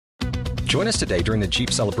Join us today during the Jeep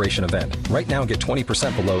Celebration event. Right now, get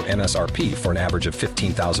 20% below MSRP for an average of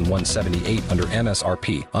 $15,178 under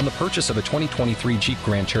MSRP on the purchase of a 2023 Jeep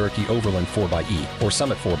Grand Cherokee Overland 4xE or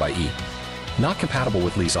Summit 4xE. Not compatible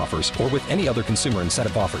with lease offers or with any other consumer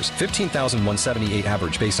incentive offers. $15,178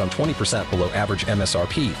 average based on 20% below average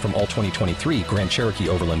MSRP from all 2023 Grand Cherokee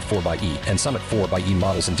Overland 4xE and Summit 4xE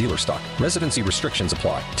models in dealer stock. Residency restrictions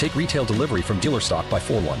apply. Take retail delivery from dealer stock by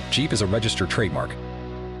 4/1. Jeep is a registered trademark.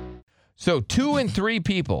 So 2 in 3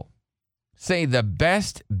 people say the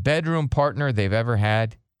best bedroom partner they've ever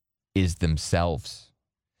had is themselves.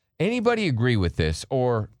 Anybody agree with this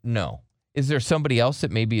or no? Is there somebody else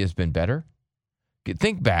that maybe has been better?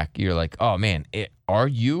 Think back. You're like, oh, man, are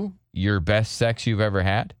you your best sex you've ever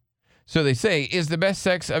had? So they say, is the best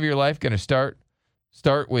sex of your life going to start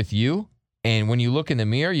with you? And when you look in the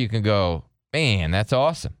mirror, you can go, man, that's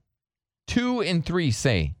awesome. 2 in 3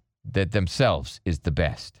 say that themselves is the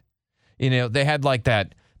best. You know, they had like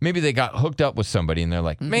that, maybe they got hooked up with somebody and they're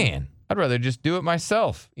like, man, I'd rather just do it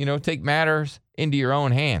myself. You know, take matters into your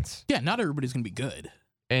own hands. Yeah, not everybody's going to be good.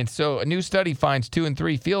 And so a new study finds 2 in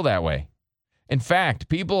 3 feel that way. In fact,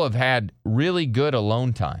 people have had really good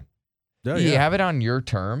alone time. Oh, You have it on your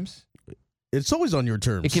terms. It's always on your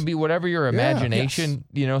terms. It can be whatever your imagination,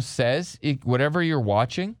 says, whatever you're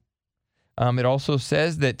watching. It also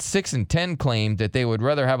says that 6 in 10 claimed that they would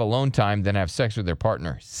rather have alone time than have sex with their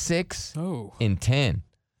partner. 6 in 10.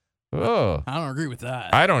 Oh, I don't agree with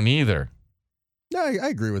that. I don't either. No, I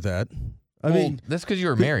agree with that. I Well, mean, that's because you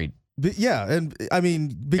were married. yeah, and I mean,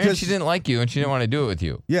 And because she didn't like you and she didn't want to do it with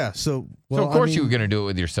you. yeah, so So of course you were going to do it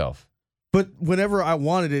with yourself. But whenever I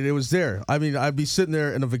wanted it, it was there. I mean, I'd be sitting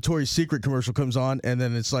there and a Victoria's Secret commercial comes on, and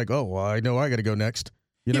then it's like, oh, well, I know I got to go next.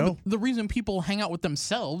 You know? But the reason people hang out with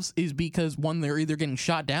themselves is because, one, they're either getting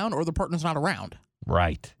shot down or the partner's not around.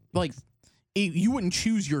 Right. Like, you wouldn't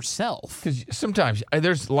choose yourself. Because sometimes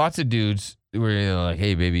there's lots of dudes where you're like,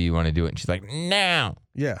 hey, baby, you want to do it? And she's like, no.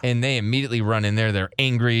 Yeah. And they immediately run in there. They're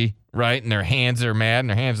angry, right? And their hands are mad. And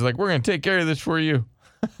their hands are like, we're going to take care of this for you.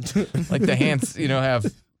 Like the hands, have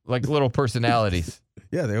like little personalities.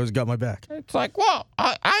 Yeah, they always got my back. It's like, well,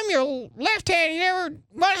 I'm your left hand. You never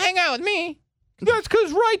want to hang out with me. That's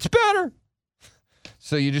because right's better.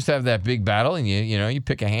 So you just have that big battle, and you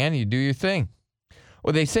pick a hand, and you do your thing.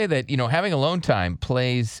 Well, they say that having alone time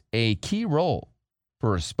plays a key role for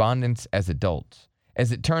respondents as adults.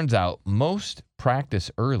 As it turns out, most practice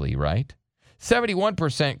early, right?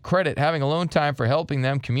 71% credit having alone time for helping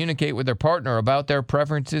them communicate with their partner about their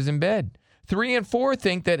preferences in bed. 3 in 4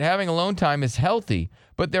 think that having alone time is healthy,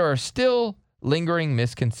 but there are still lingering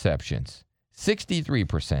misconceptions.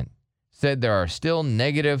 63% said there are still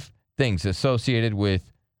negative things associated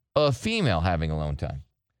with a female having alone time.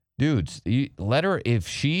 Dudes, let her, if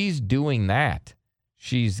she's doing that,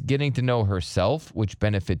 she's getting to know herself, which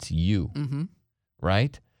benefits you,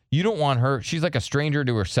 right? You don't want her, she's like a stranger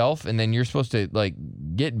to herself, and then you're supposed to like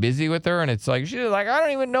get busy with her, and it's like, she's like, I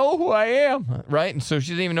don't even know who I am, right? And so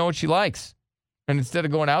she doesn't even know what she likes. And instead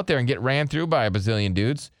of going out there and get ran through by a bazillion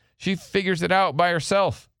dudes, she figures it out by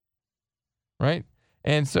herself, right?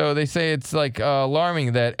 And so they say it's like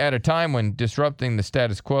alarming that at a time when disrupting the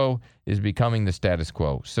status quo is becoming the status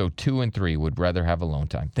quo. So 2 in 3 would rather have alone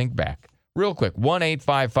time. Think back. Real quick,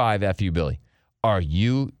 1-855-FU-BILLY. Are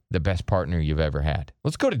you the best partner you've ever had?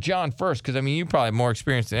 Let's go to John first, because, you probably have more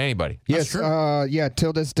experience than anybody. Yes,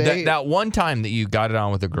 till this day. That one time that you got it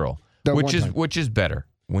on with a girl, which is better?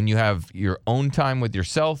 When you have your own time with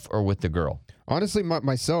yourself or with the girl? Honestly,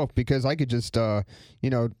 myself, because I could just,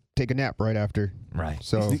 take a nap right after. Right.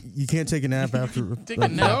 So you can't take a nap after. Take a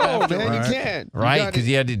nap no, after. man, you can't. Right, because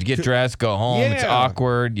you had to get dressed, go home. It's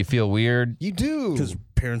awkward. You feel weird. You do. Because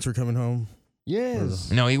parents are coming home.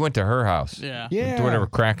 Yes. No, he went to her house. Yeah. Yeah. To whatever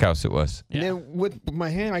crack house it was. And then with my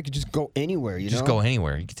hand, I could just go anywhere, Just go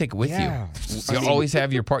anywhere. You can take it with Yeah. you. You always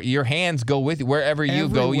have your part. Your hands go with you. Wherever you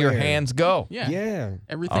go, your Everywhere. hands go. Yeah. Yeah.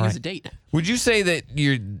 Everything All is right. a date. Would you say that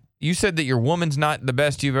you said that your woman's not the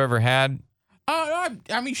best you've ever had?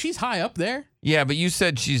 She's high up there. Yeah, but you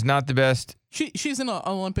said she's not the best. She's an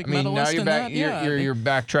Olympic Now medalist. you're in back. that. Yeah. You're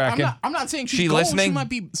backtracking. I'm not saying she's She gold. listening? She might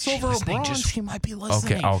be silver or listening? bronze. She might be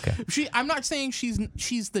listening. Okay. I'm not saying she's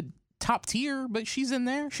the top tier, but she's in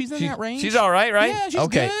there. She's in that range. She's all right, right? Yeah, she's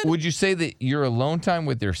okay. good. Would you say that your alone time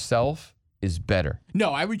with yourself is better?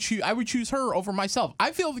 No, I would choose her over myself.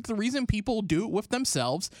 I feel like the reason people do it with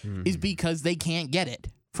themselves is because they can't get it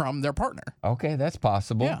from their partner. Okay, that's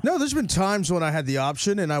possible. Yeah. No, there's been times when I had the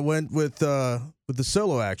option and I went with the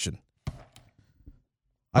solo action.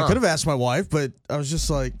 I could have asked my wife, but I was just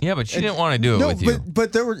like, Yeah, but she didn't want to do it with you.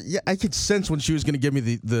 but there were I could sense when she was going to give me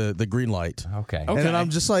the green light. Okay. And then I'm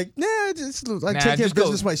just like, nah, I take care of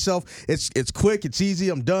business myself. It's quick. It's easy.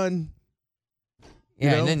 I'm done.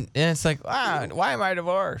 Yeah, and then it's like, why am I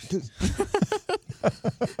divorced?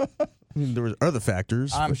 I mean, there were other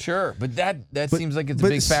factors. I'm sure, but that seems like it's a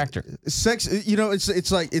big factor. Sex,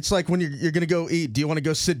 it's like when you're gonna go eat. Do you want to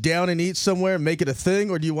go sit down and eat somewhere and make it a thing,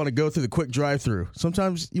 or do you want to go through the quick drive-through?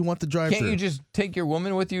 Sometimes you want the drive-through. Can't you just take your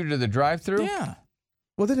woman with you to the drive-through? Yeah.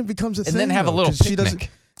 Well, then it becomes a thing. And then have a little picnic. She doesn't.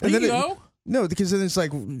 And then go. No, because then it's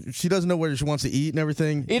like she doesn't know where she wants to eat and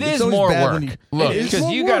everything. It It's is always more bad work. when Look, It is because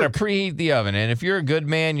more you got to work. preheat the oven, and if you're a good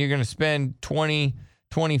man, you're going to spend 20,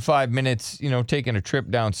 25 minutes, taking a trip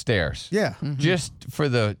downstairs. Yeah, Just for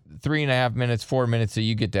the 3.5 minutes, 4 minutes that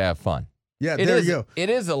you get to have fun. yeah. There you go. It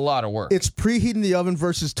is a lot of work. It's preheating the oven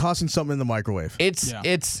versus tossing something in the microwave. It's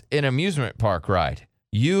an amusement park ride.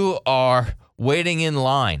 You are waiting in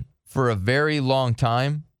line for a very long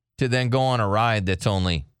time to then go on a ride that's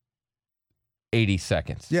only 80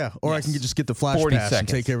 seconds. Yeah, or I can just get the flash 40 pass and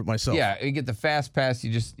seconds. take care of it myself. Yeah, you get the fast pass. You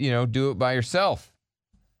just, do it by yourself.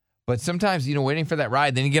 But sometimes, waiting for that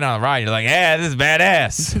ride, then you get on the ride. You're like, yeah, this is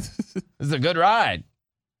badass. This is a good ride.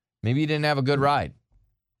 Maybe you didn't have a good ride.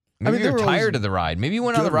 Maybe there you're were always tired of the ride. Maybe you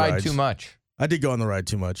went on the good ride rides. too much. I did go on the ride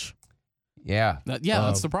too much. Yeah.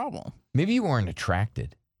 That's the problem. Maybe you weren't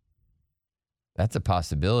attracted. That's a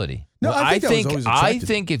possibility. No, I think I was always attracted. I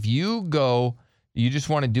think if you go, you just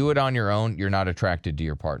want to do it on your own, you're not attracted to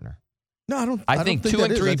your partner. No, I don't. I think don't 2 that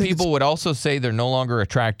and is. 3 I think people would also say they're no longer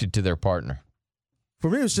attracted to their partner. For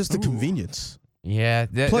me, it was just the convenience. Yeah.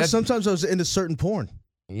 Plus, sometimes I was into certain porn.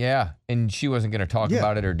 Yeah, and she wasn't going to talk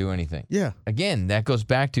about it or do anything. Yeah. Again, that goes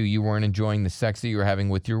back to you weren't enjoying the sex that you were having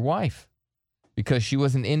with your wife because she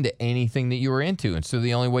wasn't into anything that you were into. And so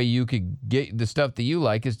the only way you could get the stuff that you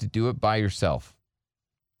like is to do it by yourself.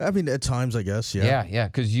 I mean, at times, I guess. Yeah. Yeah,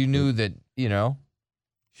 because you knew that,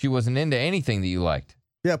 she wasn't into anything that you liked.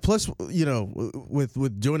 Yeah. Plus,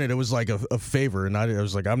 with doing it, it was like a favor, and I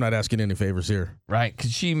was like, I'm not asking any favors here. Right,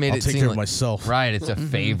 because she made I'll it take seem care like of myself. right. It's a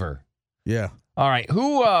favor. Yeah. All right,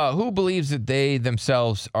 who believes that they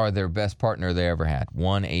themselves are their best partner they ever had?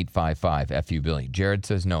 1-855-FU Billy. Jared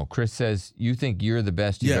says no. Chris says you think you're the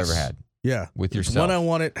best you've ever had. Yeah. With It's yourself. when I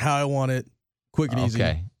want it, how I want it, quick and easy.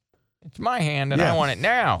 Okay. It's my hand and I want it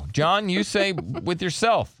now. John, you say with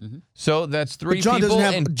yourself. So that's 3 But John people.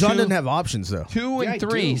 doesn't have options though. 2 and Yeah, I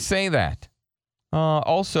 3 do. say that.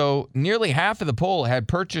 Also, nearly half of the poll had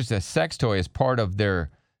purchased a sex toy as part of their.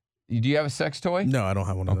 Do you have a sex toy? No, I don't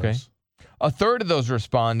have one of those. A third of those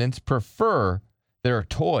respondents prefer their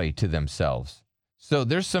toy to themselves. So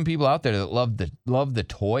there's some people out there that love the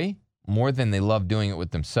toy more than they love doing it with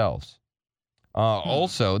themselves.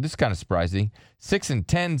 Also, this is kind of surprising. 6 and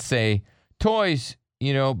 10 say toys,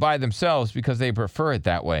 by themselves because they prefer it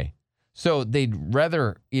that way. So they'd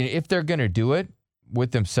rather, if they're going to do it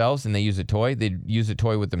with themselves and they use a toy, they'd use a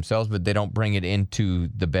toy with themselves, but they don't bring it into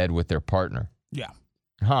the bed with their partner. Yeah.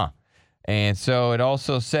 Huh. And so it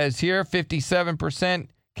also says here 57%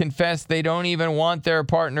 confess they don't even want their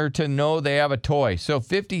partner to know they have a toy. So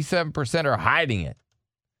 57% are hiding it.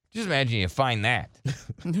 Just imagine you find that.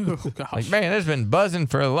 Oh, gosh. Like, man, it's been buzzing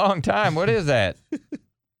for a long time. What is that?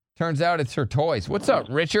 Turns out it's her toys. What's up,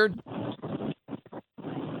 Richard?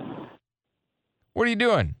 What are you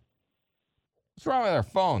doing? What's wrong with our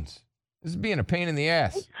phones? This is being a pain in the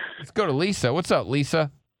ass. Let's go to Lisa. What's up,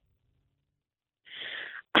 Lisa?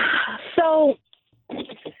 So,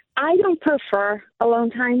 I don't prefer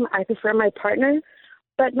alone time. I prefer my partner.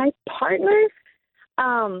 But my partner,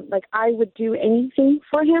 I would do anything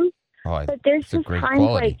for him. Oh, But there's it's a just great times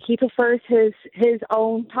quality. like he prefers his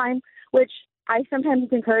own time, which I sometimes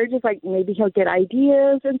encourage. Is like maybe he'll get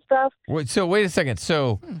ideas and stuff. Wait a second.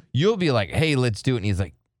 So you'll be like, hey, let's do it. And he's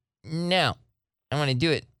like, no, I want to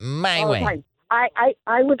do it my all the way. time.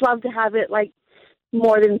 I would love to have it like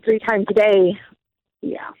more than 3 times a day.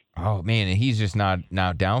 Yeah. Oh, man. And he's just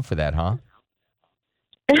not down for that, huh?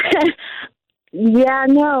 Yeah,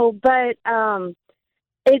 no, but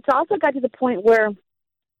it's also got to the point where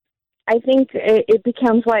I think it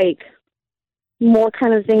becomes like more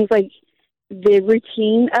kind of things like the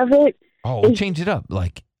routine of it. Oh, we'll change it up.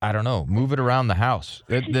 Like, I don't know, move it around the house.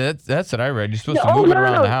 That's what I read. You're supposed to move it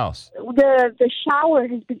around the house. The shower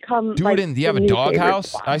has become Do like it in. Do you have the a new dog favorite house?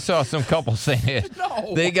 spot. I saw some couple saying it.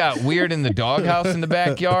 No. They got weird in the dog house in the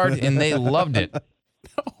backyard, and they loved it.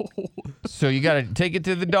 So you got to take it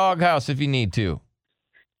to the dog house if you need to.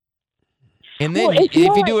 And then Well, if it's you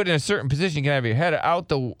more do it in a certain position, you can have your head out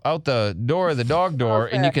the door of the dog door,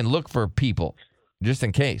 and you can look for people just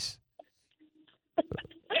in case.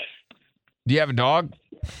 Do you have a dog?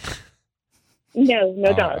 No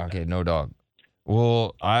Oh, dog. Okay, no dog.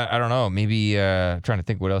 Well, I don't know. Maybe trying to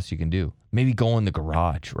think what else you can do. Maybe go in the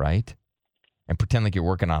garage, right? And pretend like you're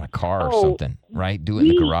working on a car or something, right? Do it in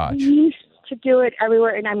the garage. We used to do it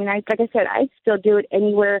everywhere, and I mean, like I said, I still do it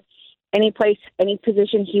anywhere, any place, any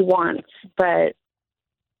position he wants. But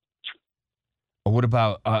What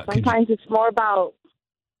about sometimes it's more about,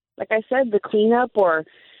 like I said, the cleanup or.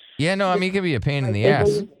 Yeah, no, I mean, it can be a pain in the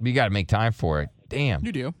ass. But you got to make time for it. Damn.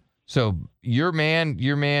 You do. So your man,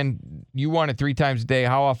 you want it 3 times a day.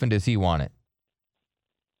 How often does he want it?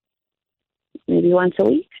 Maybe once a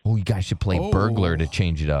week. Oh, you guys should play burglar to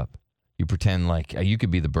change it up. You pretend like you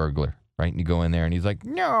could be the burglar, right? And you go in there and he's like,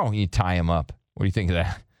 no. And you tie him up. What do you think of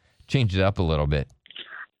that? Change it up a little bit.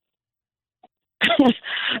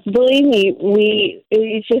 Believe me,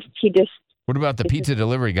 he just. What about the pizza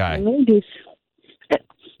delivery guy?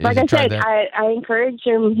 Like I said, I encourage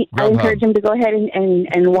him. I encourage him to go ahead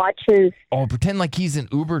and watch his. Oh, pretend like he's an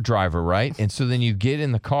Uber driver, right? And so then you get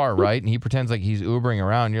in the car, right? And he pretends like he's Ubering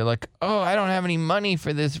around. You're like, oh, I don't have any money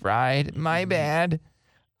for this ride. My bad.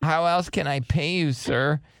 How else can I pay you,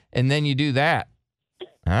 sir? And then you do that.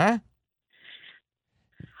 Huh?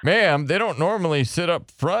 Ma'am, they don't normally sit up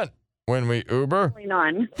front when we Uber. What's going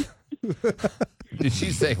on? Did she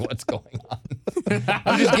say what's going on?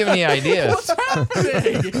 I'm just giving you ideas. What's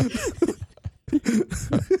happening?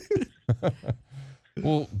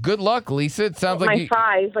 Well, good luck, Lisa. It sounds My like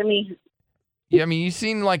fries. Let me. Yeah, I mean, you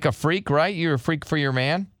seem like a freak, right? You're a freak for your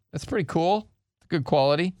man. That's pretty cool. Good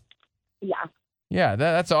quality. Yeah. Yeah,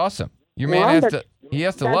 that's awesome. Your man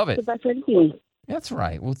has to love it. That's the That's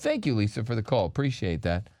right. Well, thank you, Lisa, for the call. Appreciate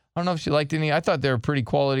that. I don't know if she liked any. I thought they were pretty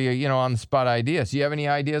quality, on the spot ideas. Do you have any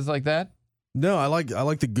ideas like that? No, I like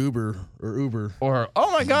the goober or Uber. Or,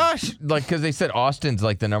 oh my gosh, like, because they said Austin's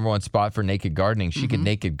like the #1 spot for naked gardening. She could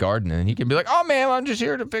naked garden, and he could be like, oh, ma'am, I'm just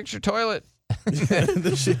here to fix your toilet.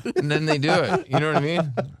 And then they do it. You know what I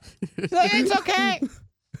mean? Like, it's okay.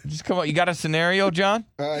 Just come on. You got a scenario, John?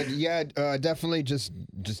 Yeah, definitely just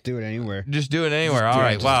do it anywhere. Just do it anywhere. All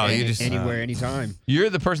right. Wow. You just anywhere, anytime. You're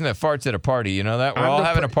the person that farts at a party. You know that? We're all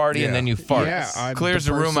having a party and then you fart. Yeah, I'm clears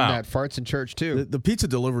the room person out. that farts in church too. The pizza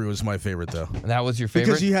delivery was my favorite though. That was your favorite?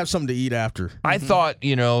 Because you have something to eat after. I thought,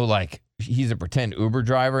 like he's a pretend Uber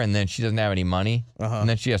driver and then she doesn't have any money. And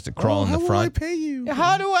then she has to crawl in the front. How do I pay you?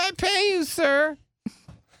 How do I pay you, sir?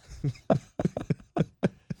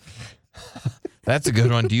 That's a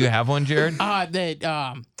good one. Do you have one, Jared?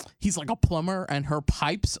 He's like a plumber and her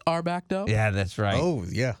pipes are backed up. Yeah, that's right. Oh,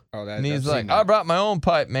 yeah. Oh, And he's like, I brought my own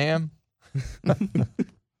pipe, ma'am.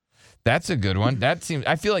 That's a good one. I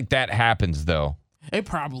feel like that happens though. It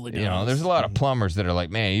probably does. There's a lot of plumbers that are like,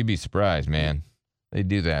 man, you'd be surprised, man. They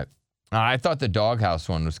do that. I thought the doghouse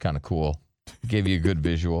one was kind of cool. Gave you a good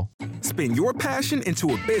visual. Spin your passion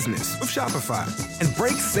into a business with Shopify and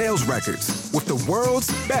break sales records with the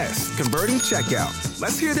world's best converting checkout.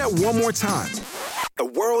 Let's hear that one more time. The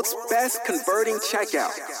world's best converting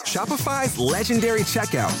checkout. Shopify's legendary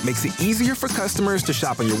checkout makes it easier for customers to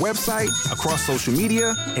shop on your website, across social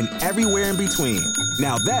media, and everywhere in between.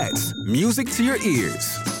 Now that's music to your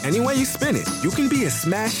ears. Any way you spin it, you can be a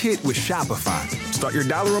smash hit with Shopify. Start your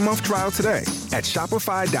 $1 a month trial today at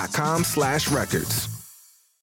shopify.com/records.